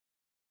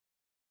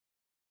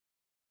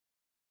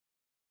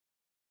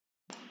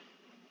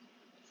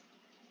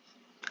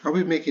I'll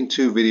be making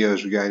two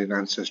videos regarding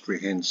ancestry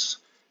hints.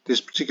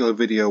 This particular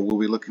video will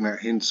be looking at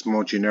hints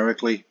more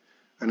generically,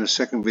 and the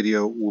second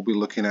video will be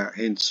looking at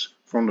hints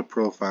from the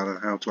profile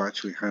and how to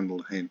actually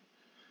handle a hint.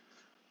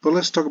 But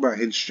let's talk about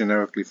hints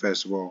generically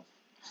first of all.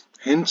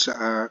 Hints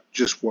are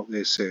just what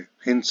they say.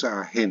 Hints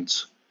are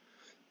hints.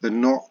 They're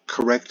not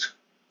correct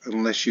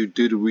unless you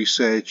do the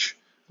research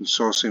and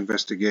source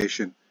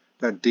investigation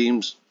that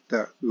deems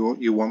that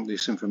you want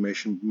this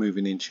information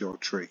moving into your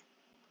tree.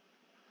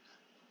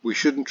 We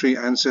shouldn't treat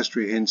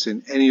ancestry hints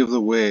in any other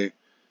way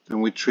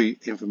than we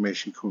treat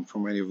information coming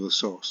from any other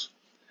source.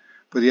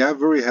 But they are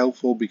very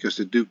helpful because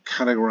they do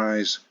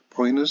categorize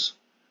pointers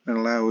and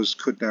allow us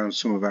to cut down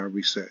some of our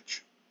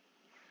research.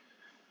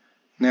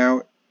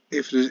 Now,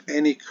 if there's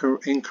any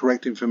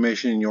incorrect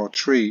information in your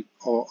tree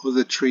or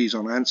other trees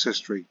on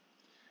Ancestry,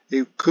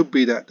 it could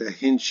be that the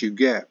hints you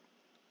get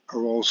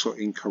are also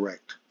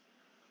incorrect.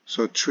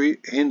 So tree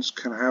hints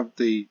can have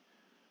the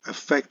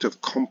effect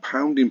of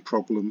compounding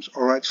problems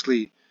or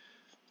actually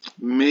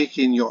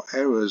making your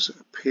errors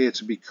appear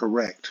to be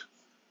correct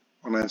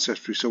on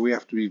Ancestry, so we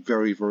have to be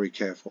very, very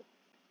careful.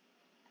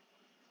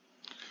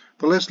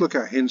 But let's look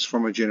at hints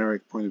from a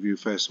generic point of view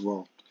first of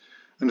all.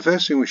 And the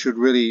first thing we should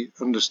really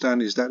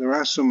understand is that there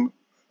are some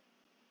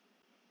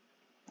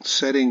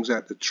settings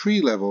at the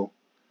tree level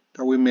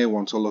that we may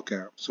want to look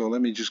at. So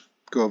let me just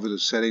go over the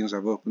settings.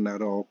 I've opened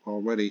that up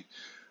already.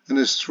 And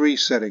there's three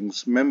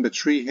settings: member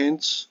tree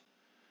hints,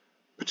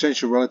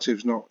 potential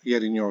relatives not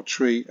yet in your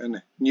tree,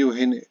 and new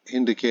hint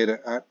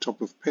indicator at top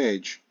of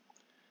page.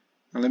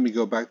 And let me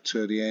go back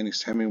to the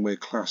Ernest Hemingway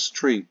class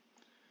tree.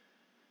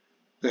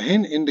 The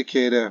hint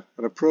indicator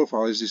at a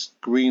profile is this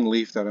green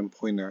leaf that I'm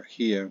pointing at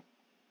here.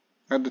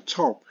 At the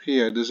top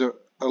here there's a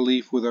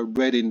leaf with a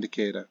red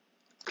indicator.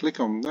 Click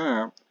on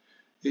that.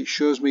 It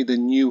shows me the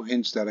new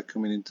hints that are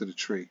coming into the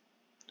tree.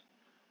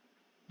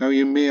 Now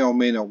you may or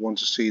may not want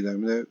to see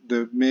them.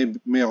 They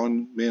may or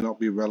may not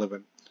be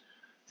relevant.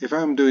 If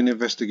I'm doing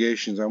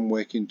investigations, I'm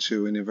working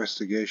to an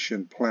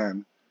investigation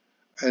plan,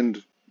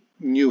 and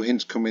new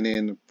hints coming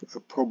in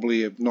are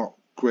probably of not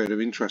great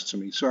of interest to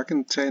me. So I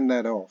can turn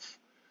that off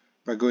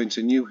by going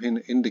to new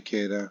hint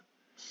indicator,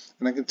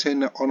 and I can turn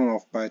that on and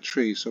off by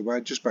tree. So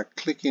by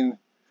clicking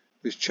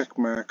this check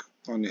mark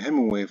on the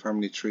Hemingway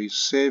family tree,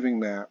 saving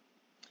that,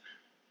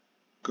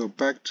 go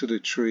back to the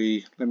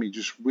tree, let me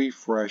just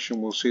refresh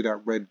and we'll see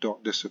that red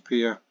dot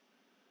disappear,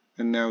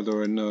 and now there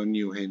are no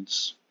new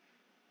hints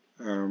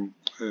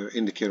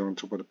indicator on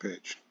top of the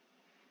page.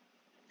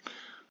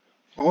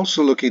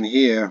 Also looking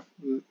here,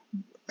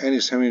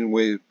 Ernest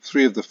Hemingway,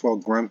 3 of the 4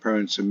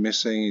 grandparents are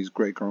missing, his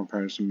great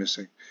grandparents are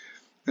missing,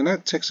 and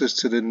that takes us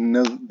to the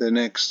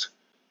next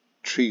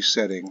tree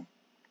setting.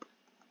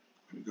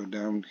 Go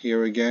down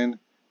here again,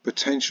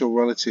 potential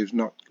relatives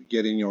not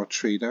yet in your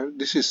tree. Now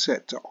this is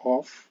set to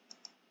off.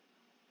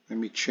 Let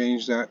me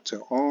change that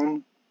to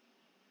on,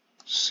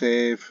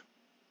 save,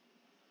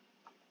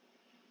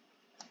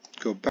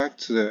 go back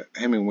to the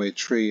Hemingway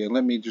tree, and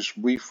let me just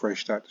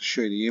refresh that to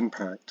show you the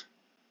impact.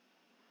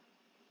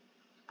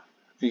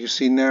 You can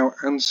see now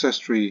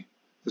Ancestry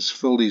has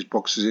filled these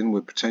boxes in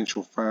with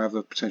potential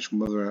father, potential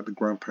mother at the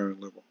grandparent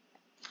level.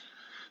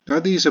 Now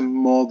these are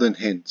more than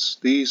hints.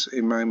 These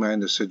in my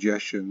mind are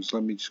suggestions.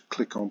 Let me just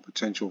click on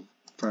potential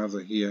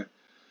father here.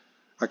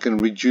 I can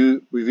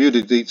review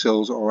the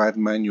details or add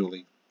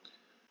manually.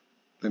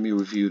 Let me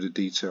review the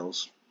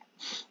details.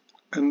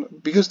 And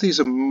because these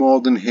are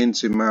more than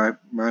hints in my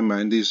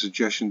mind, these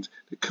suggestions,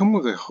 they come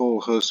with a whole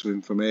host of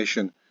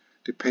information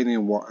depending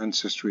on what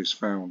Ancestry is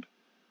found.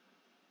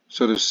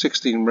 So there's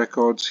 16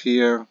 records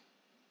here,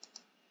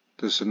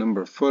 there's a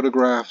number of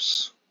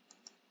photographs,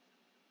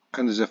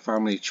 and there's a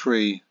family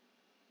tree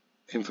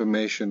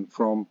information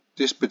from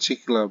this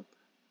particular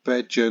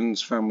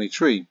Jones family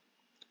tree.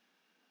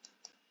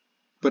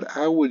 But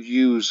I would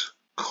use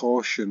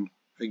caution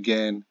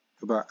again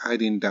about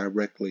adding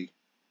directly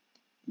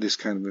this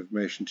kind of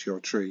information to your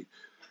tree.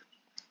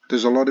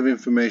 There's a lot of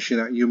information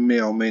that you may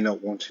or may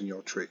not want in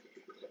your tree,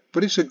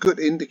 but it's a good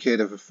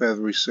indicator for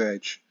further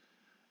research.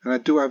 And I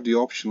do have the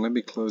option, let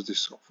me close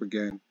this off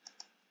again,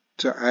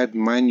 to add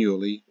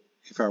manually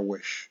if I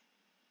wish.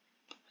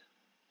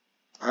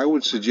 I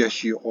would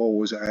suggest you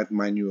always add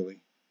manually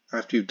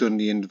after you've done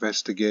the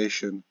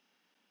investigation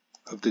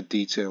of the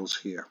details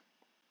here.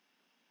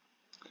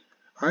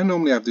 I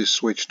normally have this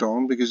switched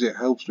on because it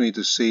helps me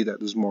to see that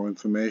there's more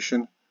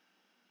information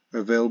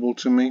available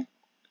to me,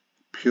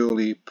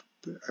 purely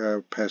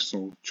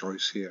personal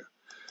choice here.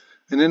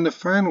 And then the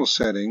final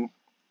setting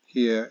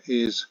here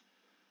is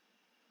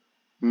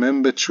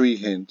member tree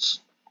hints.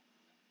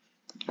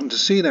 And to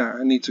see that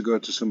I need to go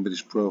to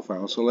somebody's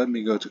profile. So let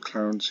me go to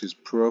Clarence's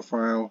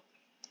profile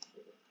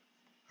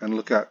and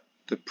look at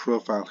the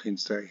profile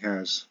hints that he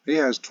has. He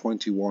has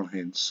 21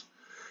 hints.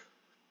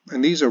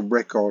 And these are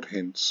record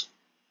hints.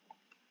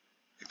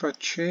 If I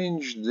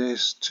change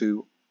this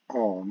to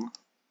on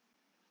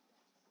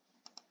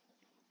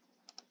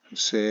and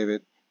save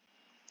it,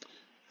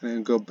 and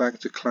then go back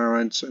to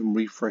Clarence and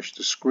refresh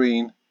the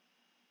screen,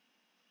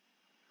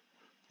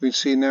 We can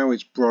see now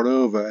it's brought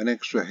over an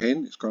extra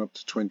hint. It's gone up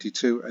to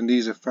 22, and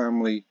these are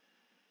family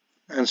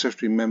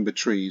ancestry member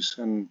trees.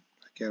 And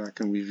again, I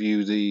can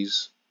review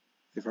these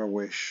if I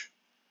wish.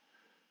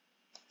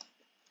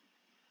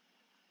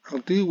 I'll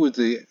deal with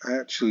the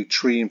actually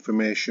tree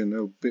information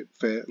a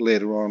bit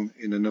later on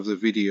in another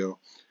video,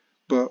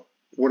 but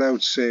what I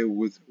would say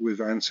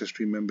with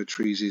ancestry member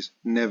trees is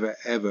never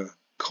ever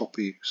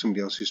copy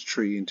somebody else's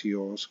tree into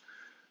yours.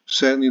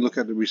 Certainly look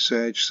at the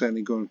research,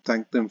 certainly go and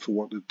thank them for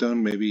what they've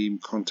done, maybe even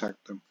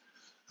contact them.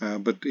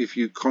 But if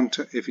you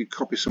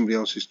copy somebody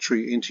else's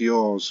tree into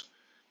yours,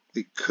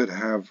 it could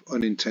have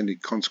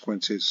unintended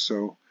consequences,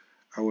 so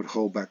I would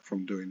hold back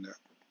from doing that.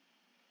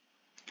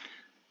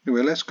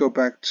 Anyway, let's go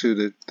back to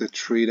the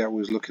tree that I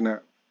was looking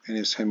at,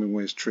 Ernest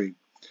Hemingway's tree.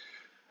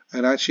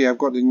 And actually I've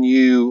got the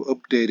new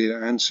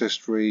updated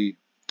Ancestry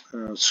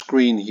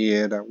screen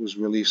here that was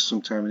released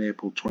sometime in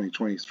April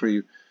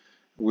 2023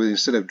 with,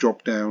 instead of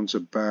drop downs, a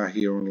bar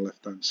here on the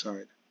left hand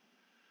side.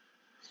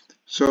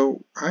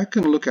 So I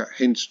can look at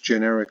hints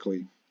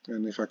generically,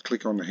 and if I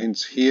click on the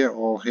hints here,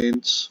 all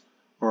hints,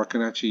 or I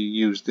can actually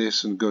use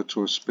this and go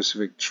to a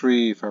specific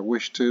tree if I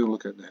wish to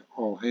look at the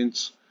all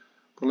hints.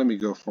 But let me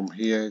go from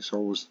here, it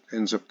always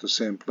ends up the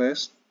same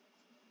place.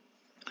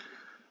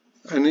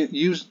 And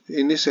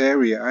in this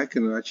area I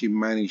can actually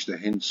manage the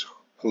hints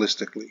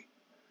holistically.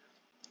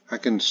 I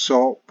can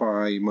sort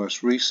by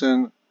most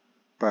recent,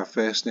 by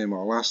first name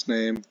or last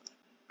name.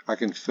 I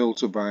can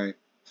filter by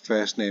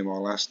first name or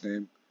last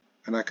name,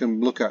 and I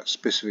can look at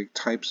specific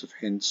types of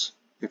hints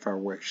if I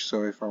wish.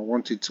 So if I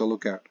wanted to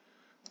look at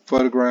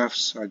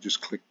photographs, I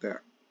just click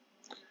there.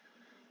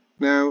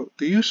 Now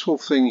the useful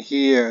thing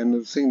here, and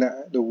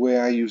the way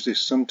I use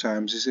this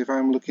sometimes, is if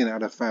I'm looking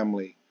at a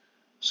family.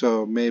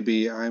 So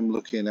maybe I'm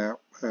looking at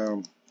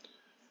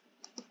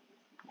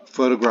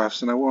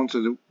photographs and I want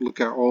to look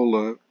at all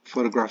the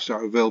photographs that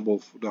are available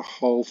for the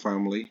whole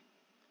family,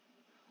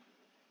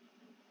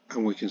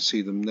 and we can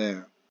see them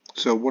there.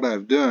 So what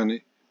I've done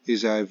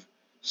is I've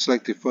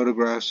selected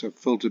photographs, I've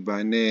filtered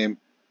by name,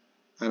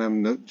 and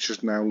I'm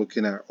just now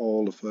looking at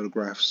all the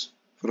photographs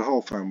for the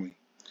whole family.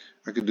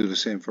 I could do the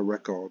same for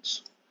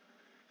records.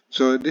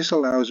 So this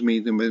allows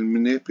me to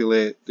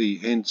manipulate the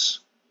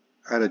hints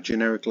at a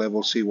generic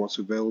level, see what's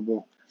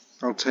available.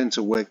 I'll tend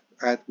to work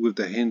with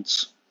the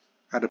hints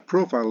at a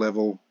profile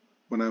level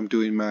when I'm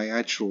doing my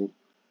actual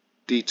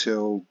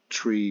detailed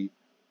tree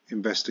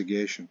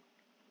investigation.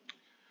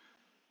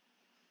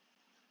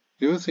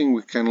 The other thing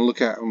we can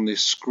look at on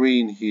this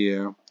screen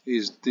here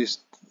is this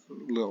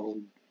little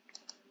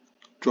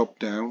drop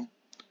down.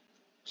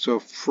 So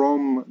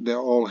from the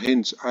all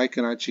hints, I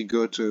can actually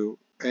go to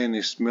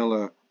Ernest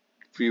Miller,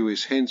 view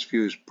his hints,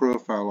 view his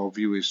profile, or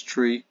view his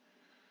tree.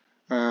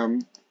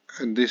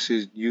 And this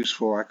is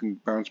useful. I can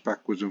bounce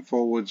backwards and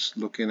forwards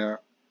looking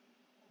at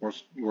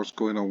what's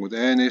going on with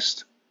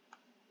Ernest,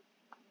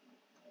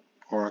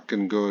 or I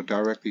can go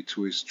directly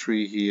to his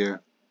tree here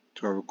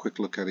to have a quick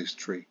look at his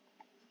tree.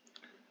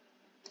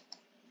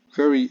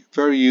 Very,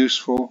 very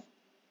useful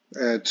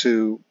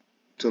to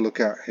look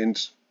at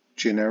hints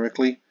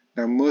generically.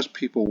 Now most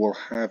people will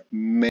have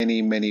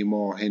many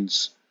more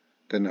hints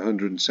than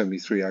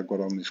 173 I've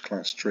got on this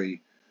class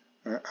tree.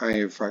 I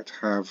in fact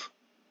have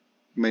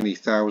many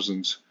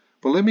thousands.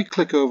 But let me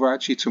click over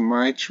actually to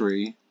my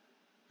tree,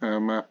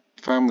 my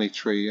family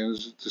tree, and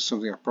this is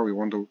something I probably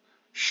want to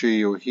show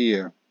you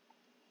here.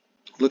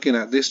 Looking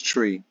at this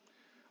tree,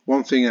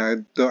 one thing I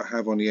don't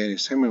have on the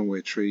Ernest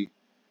Hemingway tree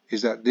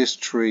is that this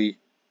tree,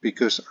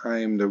 because I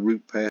am the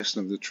root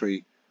person of the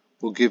tree,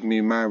 will give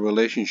me my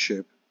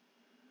relationship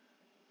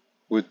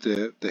with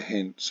the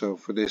hint. So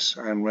for this,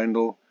 Anne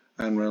Rendell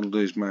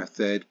is my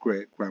third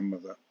great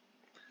grandmother.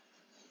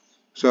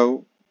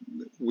 So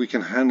we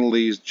can handle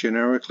these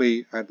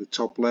generically at the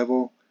top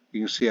level. You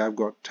can see I've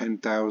got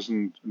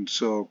 10,000 and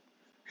so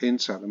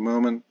hints at the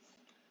moment,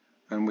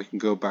 and we can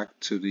go back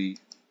to the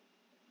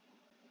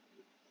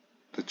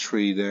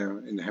tree there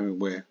in the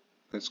Hemingway.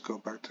 Let's go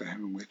back to the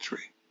Hemingway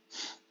tree.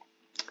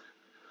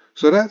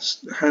 So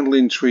that's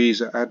handling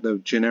trees at the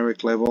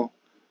generic level.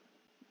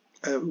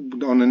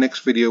 On the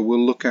next video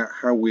we'll look at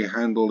how we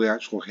handle the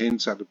actual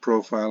hints at the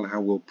profile and how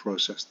we'll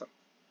process them.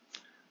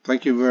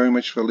 Thank you very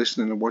much for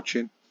listening and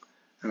watching,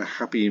 and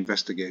happy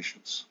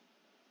investigations.